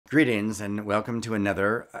Greetings and welcome to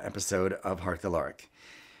another episode of Hark the Lark.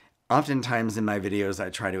 Oftentimes in my videos I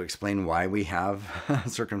try to explain why we have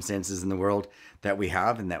circumstances in the world that we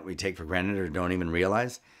have and that we take for granted or don't even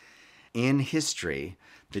realize. In history,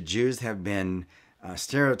 the Jews have been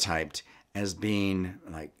stereotyped as being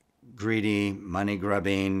like greedy,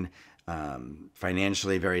 money-grubbing,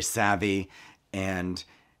 financially very savvy, and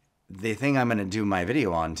the thing I'm going to do my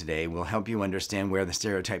video on today will help you understand where the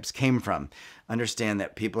stereotypes came from. Understand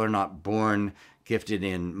that people are not born gifted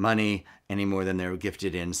in money any more than they're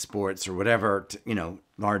gifted in sports or whatever,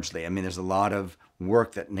 largely. I mean, there's a lot of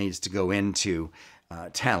work that needs to go into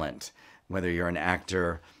talent, whether you're an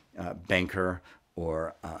actor, banker,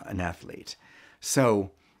 or an athlete.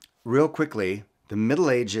 So, real quickly, the Middle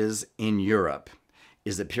Ages in Europe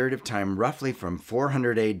is a period of time roughly from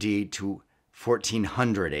 400 AD to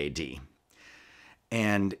 1400 AD.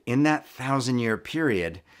 And in that 1,000-year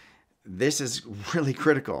period, this is really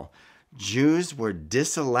critical. Jews were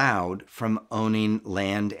disallowed from owning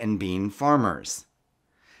land and being farmers.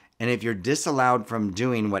 And if you're disallowed from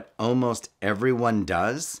doing what almost everyone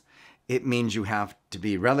does, it means you have to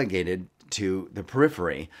be relegated to the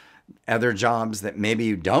periphery. Other jobs that maybe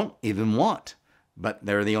you don't even want, but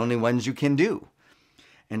they're the only ones you can do.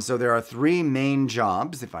 And so there are three main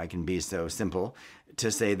jobs, if I can be so simple, to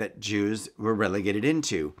say that Jews were relegated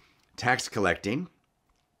into: tax collecting,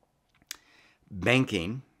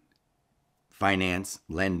 banking, finance,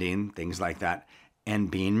 lending, things like that, and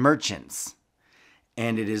being merchants.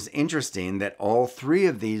 And it is interesting that all three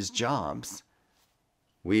of these jobs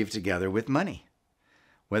weave together with money.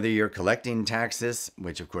 Whether you're collecting taxes,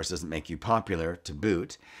 which of course doesn't make you popular to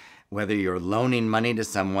boot, whether you're loaning money to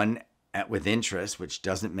someone with interest, which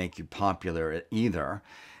doesn't make you popular either,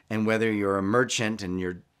 and whether you're a merchant and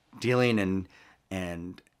you're dealing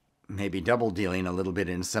and maybe double dealing a little bit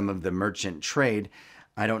in some of the merchant trade.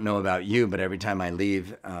 I don't know about you, but every time I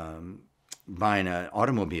leave buying an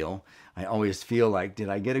automobile, I always feel like, did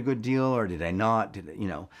I get a good deal or did I not?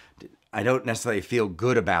 I don't necessarily feel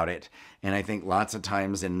good about it. And I think lots of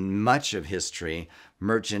times in much of history,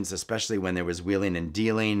 merchants, especially when there was wheeling and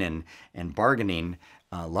dealing and bargaining,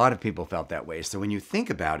 a lot of people felt that way. So when you think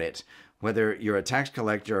about it, whether you're a tax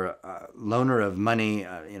collector, a loaner of money,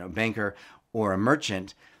 banker, or a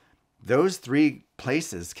merchant, those three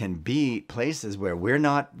places can be places where we're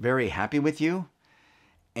not very happy with you.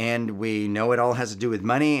 And we know it all has to do with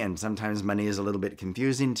money, and sometimes money is a little bit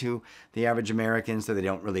confusing to the average American, so they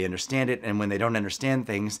don't really understand it. And when they don't understand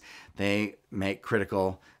things, they make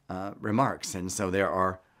critical remarks. And so there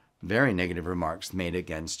are very negative remarks made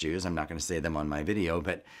against Jews. I'm not going to say them on my video,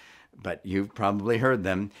 but you've probably heard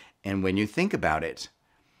them. And when you think about it,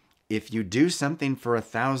 if you do something for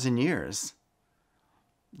 1,000 years,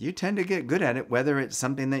 you tend to get good at it, whether it's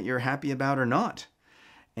something that you're happy about or not.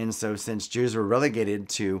 And so since Jews were relegated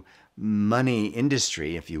to money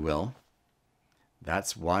industry, if you will,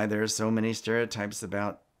 that's why there's so many stereotypes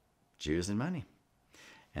about Jews and money.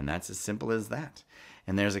 And that's as simple as that.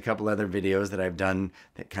 And there's a couple other videos that I've done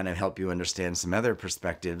that kind of help you understand some other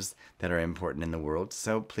perspectives that are important in the world.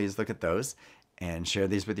 So please look at those and share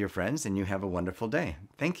these with your friends, and you have a wonderful day.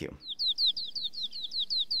 Thank you.